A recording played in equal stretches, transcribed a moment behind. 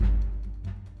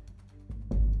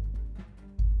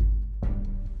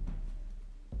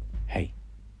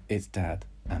It's Dad,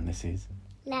 and this is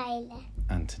Layla.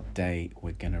 And today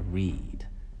we're going to read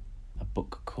a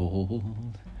book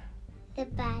called The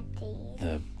Baddies.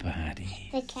 The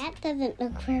Baddies. The cat doesn't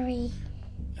look very...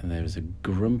 And there is a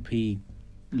grumpy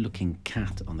looking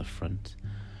cat on the front,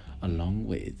 along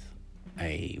with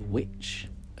a witch,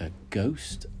 a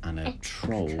ghost, and a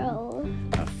troll,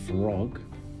 a frog.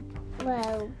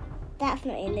 Well, that's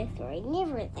not in the story.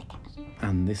 Neither is the cat.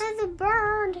 And this There's a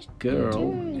bird.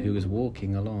 girl who is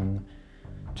walking along,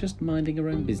 just minding her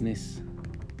own business.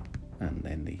 And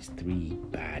then these three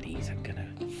baddies are going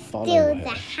to follow Steal her. the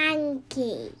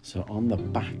hanky. So on the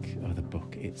back of the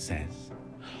book it says,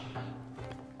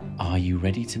 "Are you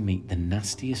ready to meet the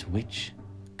nastiest witch,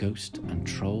 ghost and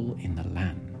troll in the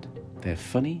land? They're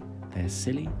funny, they're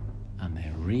silly, and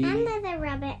they're really..." And there's a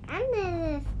rabbit, and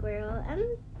there's a squirrel,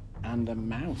 And a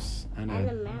mouse. And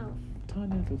a mouse.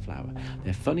 tiny little flower.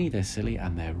 They're funny, they're silly,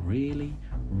 and they're really,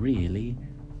 really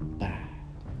bad.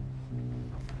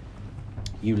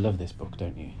 You love this book,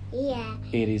 don't you? Yeah.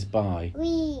 It is by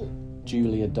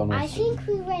Julia Donaldson. I think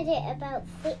we read it about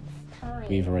 6 times.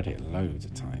 We've read it loads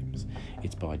of times.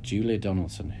 It's by Julia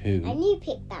Donaldson, who... And you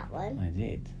picked that one. I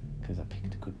did, because I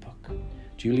picked a good book.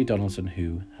 Julia Donaldson,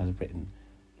 who has written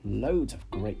loads of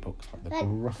great books, like The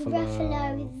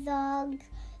Gruffalo, Zog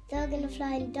and the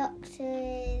Flying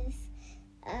Doctors.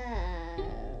 I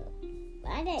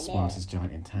don't know. Smartest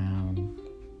Giant in Town,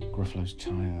 Gruffalo's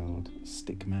Child,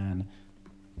 Stickman.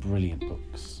 Brilliant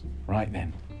books. Right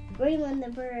then. Room on the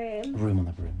Broom. Room on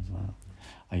the Broom as well.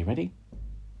 Are you ready?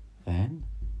 Then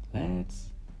let's...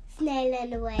 Snail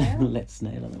and the Whale. Let's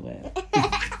snail on the whale.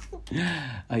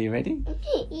 Are you ready?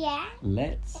 Yeah.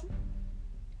 Let's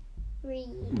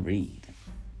Read.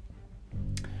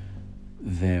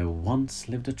 There once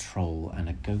lived a troll and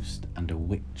a ghost and a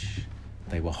witch.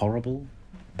 They were horrible,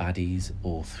 baddies,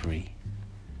 all three.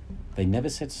 They never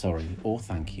said sorry or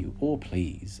thank you or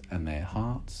please, and their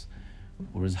hearts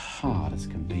were as hard as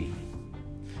can be.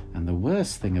 And the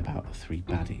worst thing about the three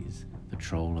baddies, the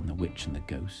troll and the witch and the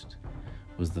ghost,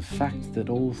 was the fact that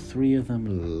all three of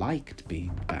them liked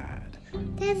being bad.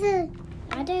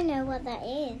 I don't know what that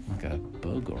is. Like a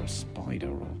bug or a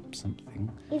spider or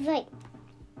something. It's like...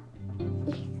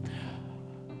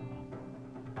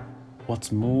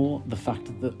 What's more, the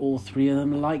fact that all three of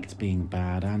them liked being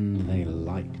bad, and they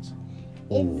liked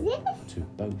to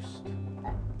boast.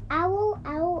 Owl.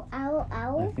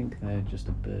 I think they're just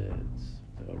the birds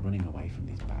that are running away from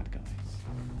these bad guys.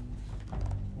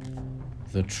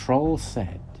 The troll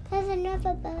said... There's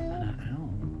another bird. An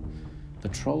owl. The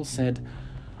troll said,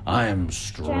 "I am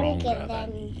stronger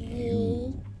than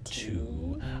you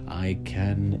two. I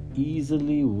can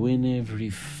easily win every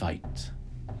fight."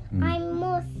 I'm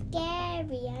more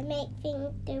scary. I make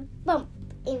things go bump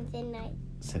in the night,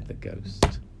 said the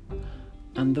ghost.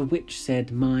 And the witch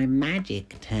said, "My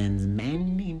magic turns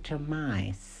men into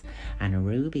mice and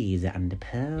rubies and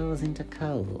pearls into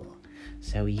coal.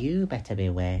 So you better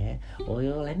beware or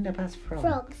you'll end up as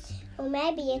frogs. Or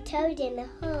maybe a toad in the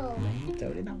hole."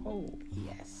 Toad in the hole,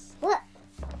 yes. What?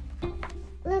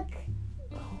 Look.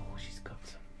 Oh, she's got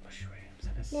some mushrooms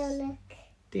and a No, look.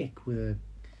 stick with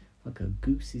like a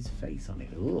goose's face on it.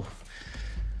 Ugh.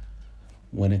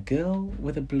 When a girl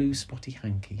with a blue spotty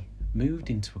hanky moved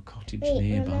into a cottage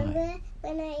nearby. Remember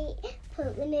when I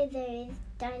put one of those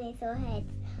dinosaur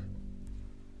heads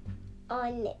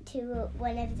on to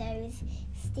one of those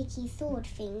sticky sword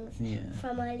things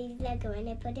from Ollie's Lego, and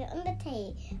I put it on the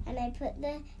table, and I put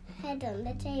the head on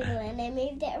the table, and I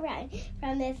moved it around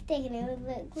from the stick, and it would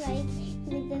look like he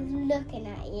was just looking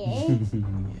at you.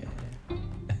 Yeah.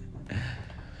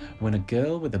 When a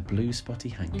girl with a blue spotty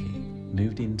hanky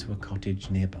moved into a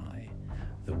cottage nearby,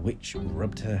 the witch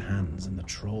rubbed her hands and the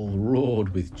troll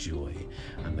roared with joy,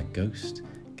 and the ghost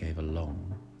gave a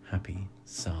long, happy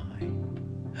sigh.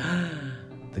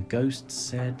 The ghost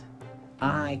said,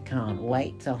 "I can't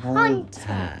wait to haunt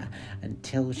her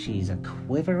until she's a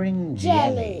quivering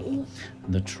jelly."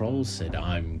 The troll said,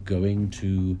 "I'm going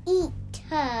to eat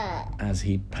her," as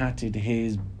he patted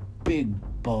his big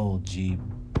bulgy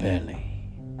belly.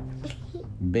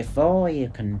 "Before you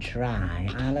can try,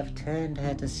 I'll have turned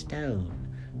her to stone,"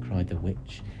 cried the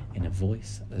witch in a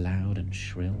voice loud and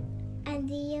shrill. And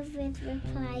the others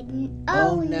replied,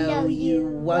 "Oh no, you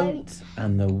won't."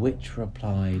 And the witch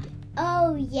replied,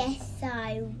 "Oh yes,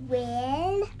 I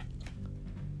will."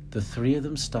 The three of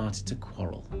them started to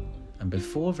quarrel, and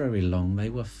before very long they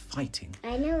were fighting.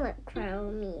 I know what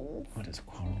quarrel means. What does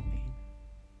quarrel mean?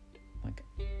 Like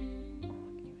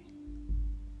arguing?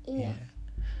 Yeah.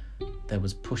 There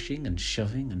was pushing and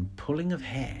shoving and pulling of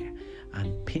hair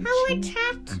and pinching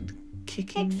and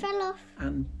kicking It fell off.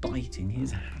 and biting.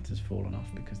 His hat has fallen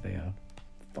off because they are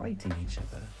fighting each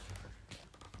other.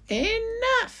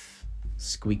 Enough!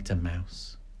 Squeaked a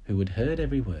mouse who had heard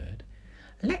every word.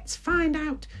 Let's find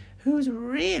out who's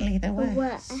really the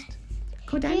worst.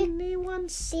 Could anyone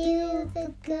steal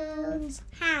the girl's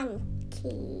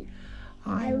hanky?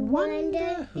 I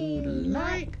wonder who'd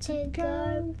like to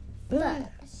go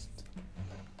first.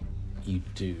 You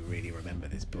do really remember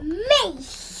this book. Me!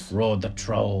 Roared the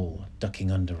troll,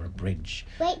 ducking under a bridge.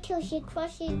 Wait till she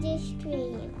crosses the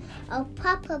stream. I'll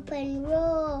pop up and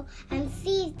roar and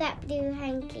seize that blue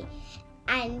hanky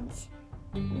and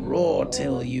Roar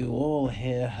till you all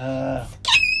hear her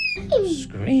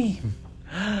scream.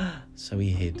 So he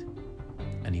hid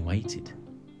and he waited.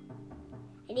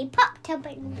 And he popped up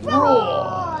and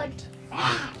roared.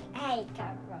 I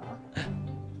can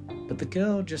roar. But the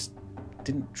girl just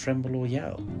didn't tremble or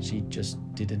yell. She just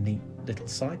did a neat little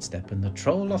sidestep and the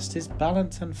troll lost his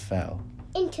balance and fell.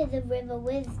 Into the river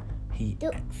with He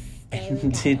ducks staring at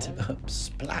ended him. up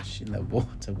splash in the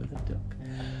water with a duck.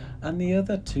 And the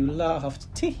other two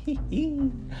laughed. Tee-hee-hee.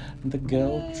 And the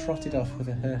girl trotted off with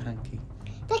her hanky.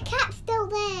 The cat's still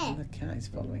there. And the cat is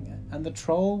following her. And the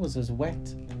troll was as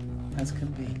wet as can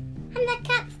be. And the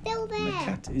cat's still there. And the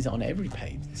cat is on every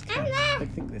page. This cat. I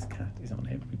think this cat is on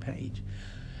every page.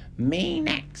 Me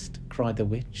next, cried the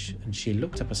witch, and she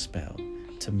looked up a spell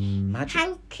to magic.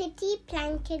 Hankety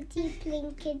plankety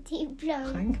plinkety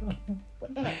plonk. Hang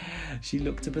on. She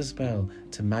looked up a spell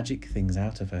to magic things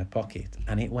out of her pocket,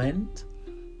 and it went.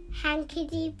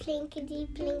 Hankety plinkety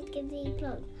plinkety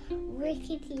plonk.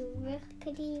 Rickety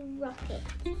rockety rocket.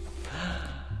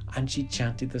 And she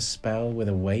chanted the spell with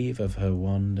a wave of her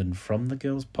wand, and from the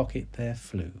girl's pocket there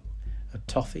flew a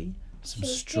toffee, some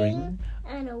string,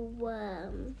 and a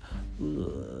worm.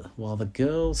 While the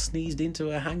girl sneezed into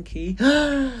her hanky.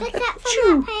 The cat's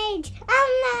on that page. And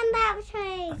on that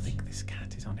I page. think this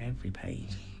cat is on every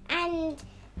page. And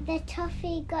the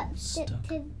toffee got stuck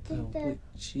to the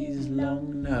witch's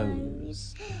long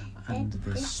nose, and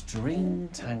the string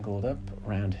tangled up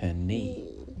round her knee.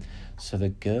 So the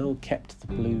girl kept the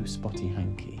blue spotty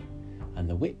hanky, and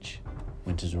the witch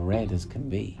went as red as can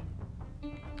be.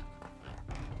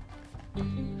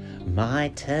 My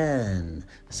turn,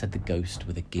 said the ghost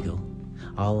with a giggle.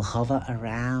 I'll hover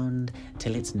around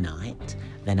till it's night,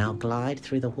 then I'll glide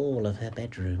through the wall of her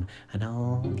bedroom, and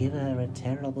I'll give her a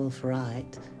terrible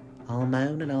fright. I'll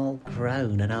moan and I'll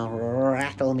groan and I'll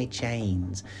rattle me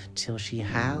chains till she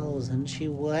howls and she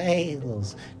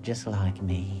wails just like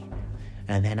me.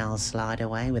 And then I'll slide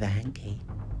away with a hanky,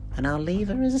 and I'll leave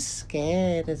her as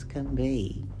scared as can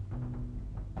be.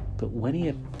 But when he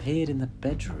appeared in the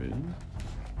bedroom,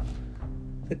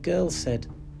 the girl said,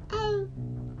 Oh,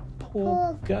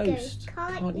 Poor ghost,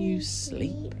 can't you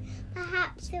sleep?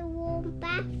 Perhaps a warm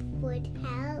bath would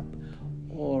help.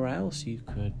 Or else you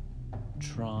could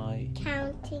try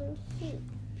Counting sheep.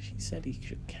 She said he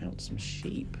should count some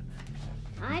sheep.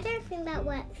 I don't think that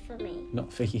works for me.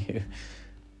 Not for you.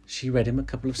 She read him a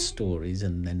couple of stories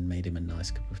and then made him a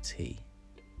nice cup of tea.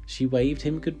 She waved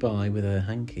him goodbye with her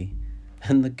hanky,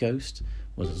 and the ghost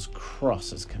was as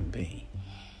cross as can be.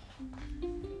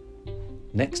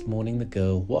 Next morning the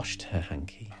girl washed her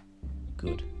hanky.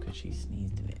 Good, because she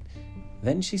sneezed in it.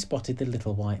 Then she spotted the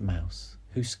little white mouse,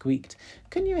 who squeaked,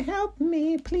 Can you help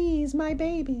me, please, my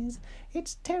babies?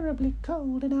 It's terribly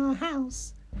cold in our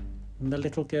house. And the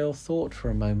little girl thought for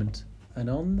a moment, and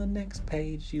on the next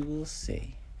page you will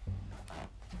see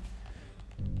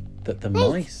that the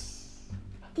mice...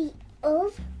 The other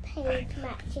page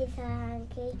matches her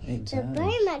hanky. The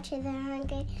bow matches her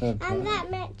hanky. And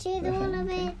that matches all of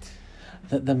it.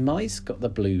 That the mice got the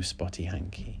blue spotty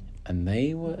hanky, and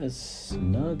they were as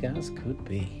snug as could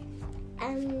be.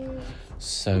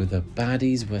 So the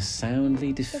baddies were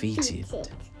soundly defeated.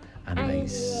 And they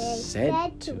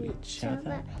said to each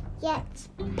other, Let's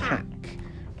pack.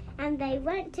 And they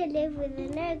went to live with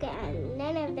an ogre, and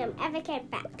none of them ever came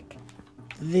back.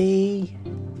 The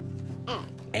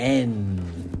end.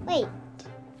 Wait,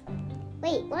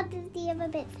 what does the other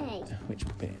bit say? Which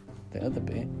bit? The other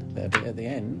bit? The bit at the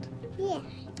end? Yeah.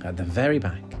 At the very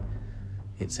back,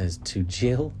 it says, To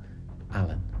Jill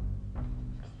Allen.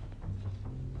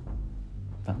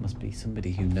 That must be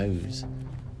somebody who knows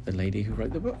the lady who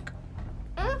wrote the book.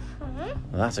 Uh-huh.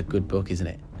 Well, that's a good book, isn't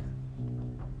it?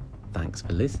 Thanks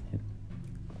for listening.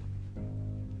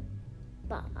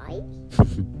 Bye.